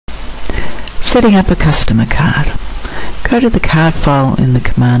Setting up a customer card. Go to the card file in the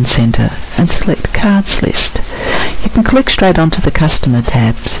command center and select Cards List. You can click straight onto the customer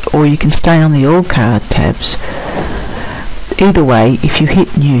tabs, or you can stay on the All Card tabs. Either way, if you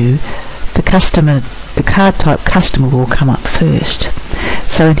hit New, the card type customer will come up first.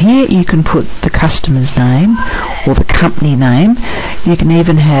 So in here you can put the customer's name or the company name. You can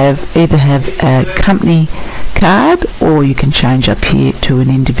even either have a company card, or you can change up here to an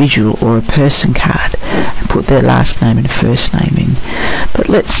individual or a person card and put their last name and first name in. But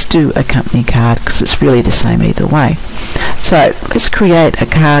let's do a company card because it's really the same either way. So let's create a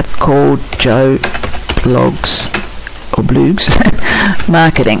card called Joe Blogs or Blogs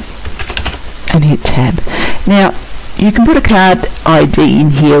Marketing and hit Tab. Now you can put a card ID in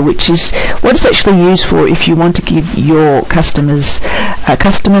here, which is what it's actually used for if you want to give your customers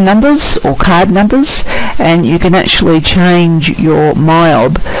customer numbers or card numbers, and you can actually change your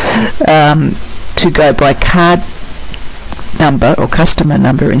MYOB to go by card number or customer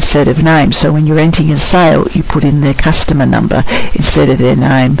number instead of name. So when you're entering a sale, you put in their customer number instead of their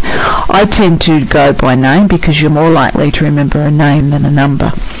name. I tend to go by name because you're more likely to remember a name than a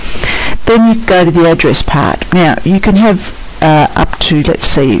number. Then you go to the address part. Now you can have up to, let's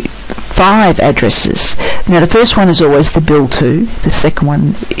see, 5 addresses. Now the first one is always the bill to, the second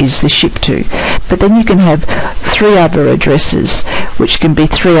one is the ship to, but then you can have 3 other addresses, which can be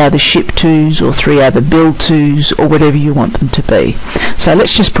 3 other ship tos or 3 other bill tos or whatever you want them to be. So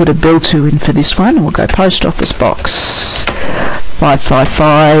let's just put a bill to in for this one, and we'll go Post Office Box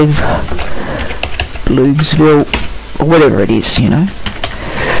 555 Bluesville, or whatever it is, you know.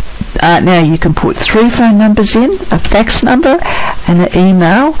 Now you can put 3 phone numbers in, a fax number and an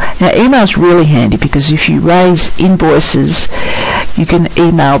email. Now email is really handy because if you raise invoices, you can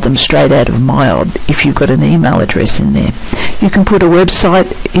email them straight out of MYOB if you've got an email address in there. You can put a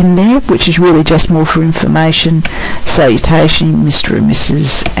website in there, which is really just more for information, salutation, Mr. and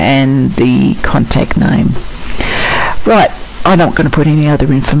Mrs. and the contact name. Right. I'm not going to put any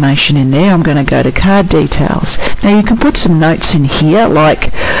other information in there. I'm going to go to card details. Now you can put some notes in here,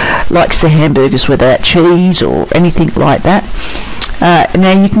 like likes the hamburgers without cheese or anything like that.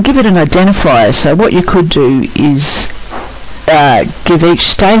 Now you can give it an identifier. So what you could do is give each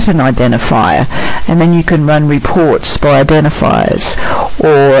state an identifier, and then you can run reports by identifiers,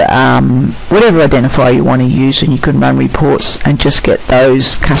 or whatever identifier you want to use, and you can run reports and just get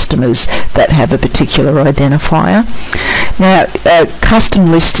those customers that have a particular identifier. Now a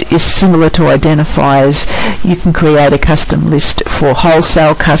custom list is similar to identifiers. You can create a custom list for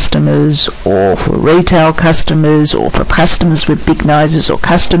wholesale customers or for retail customers or for customers with big noses or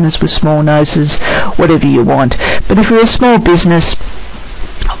customers with small noses, whatever you want. But if you're a small business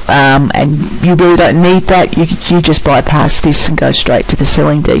and you really don't need that, you just bypass this and go straight to the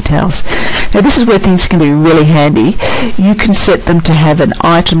selling details. Now this is where things can be really handy. You can set them to have an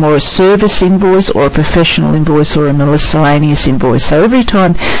item or a service invoice or a professional invoice or a miscellaneous invoice. So every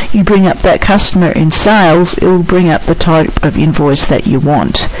time you bring up that customer in sales, it will bring up the type of invoice that you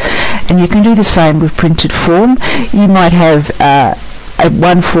want. And you can do the same with printed form. You might have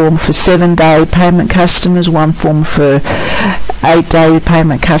one form for 7-day payment customers, one form for 8-day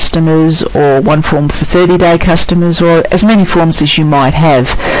payment customers, or one form for 30-day customers, or as many forms as you might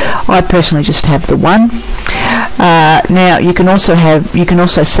have. I personally just have the one. Now you can also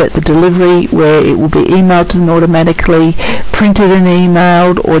set the delivery where it will be emailed to them automatically, printed and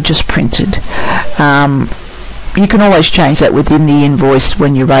emailed, or just printed. You can always change that within the invoice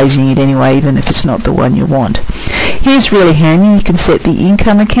when you're raising it anyway, even if it's not the one you want. Here's really handy. You can set the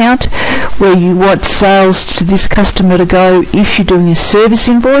income account where you want sales to this customer to go if you're doing a service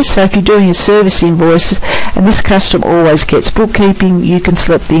invoice. So if you're doing a service invoice and this customer always gets bookkeeping, you can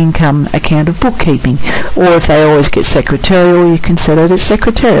select the income account of bookkeeping. Or if they always get secretarial, you can set it as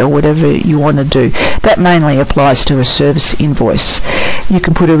secretarial, whatever you want to do. That mainly applies to a service invoice. You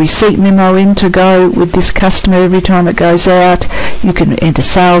can put a receipt memo in to go with this customer every time it goes out. You can enter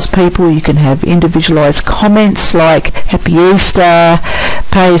salespeople. You can have individualized comments like Happy Easter,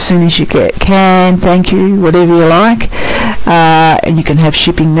 pay as soon as you can, thank you, whatever you like. And you can have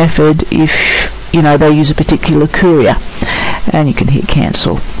shipping method if they use a particular courier, and you can hit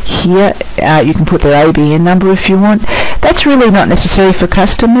cancel. Here you can put their ABN number if you want. That's really not necessary for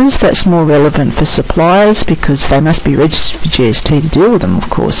customers. That's more relevant for suppliers because they must be registered for GST to deal with them, of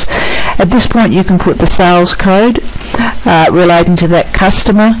course. At this point you can put the sales code relating to that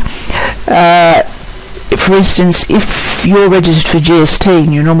customer. for instance, if you're registered for GST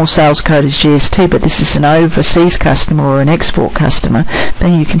and your normal sales code is GST, but this is an overseas customer or an export customer,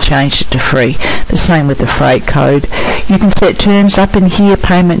 then you can change it to free. The same with the freight code. You can set terms up in here,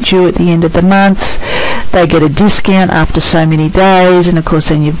 payment due at the end of the month. They get a discount after so many days, and of course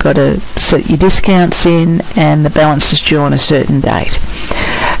then you've got to set your discounts in, and the balance is due on a certain date.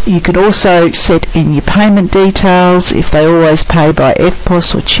 You could also set in your payment details if they always pay by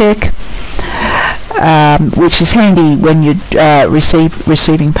EFTPOS or cheque, which is handy when you're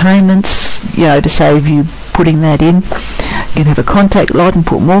receiving payments, you know, to save you putting that in. You can have a contact log and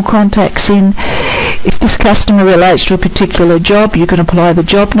put more contacts in. If this customer relates to a particular job, you can apply the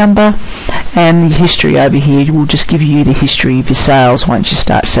job number, and the history over here will just give you the history of your sales once you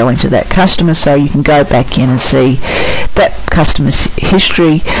start selling to that customer, so you can go back in and see that customer's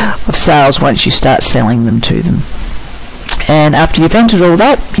history of sales once you start selling them to them. And after you've entered all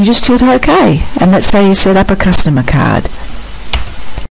that, you just hit OK, and that's how you set up a customer card.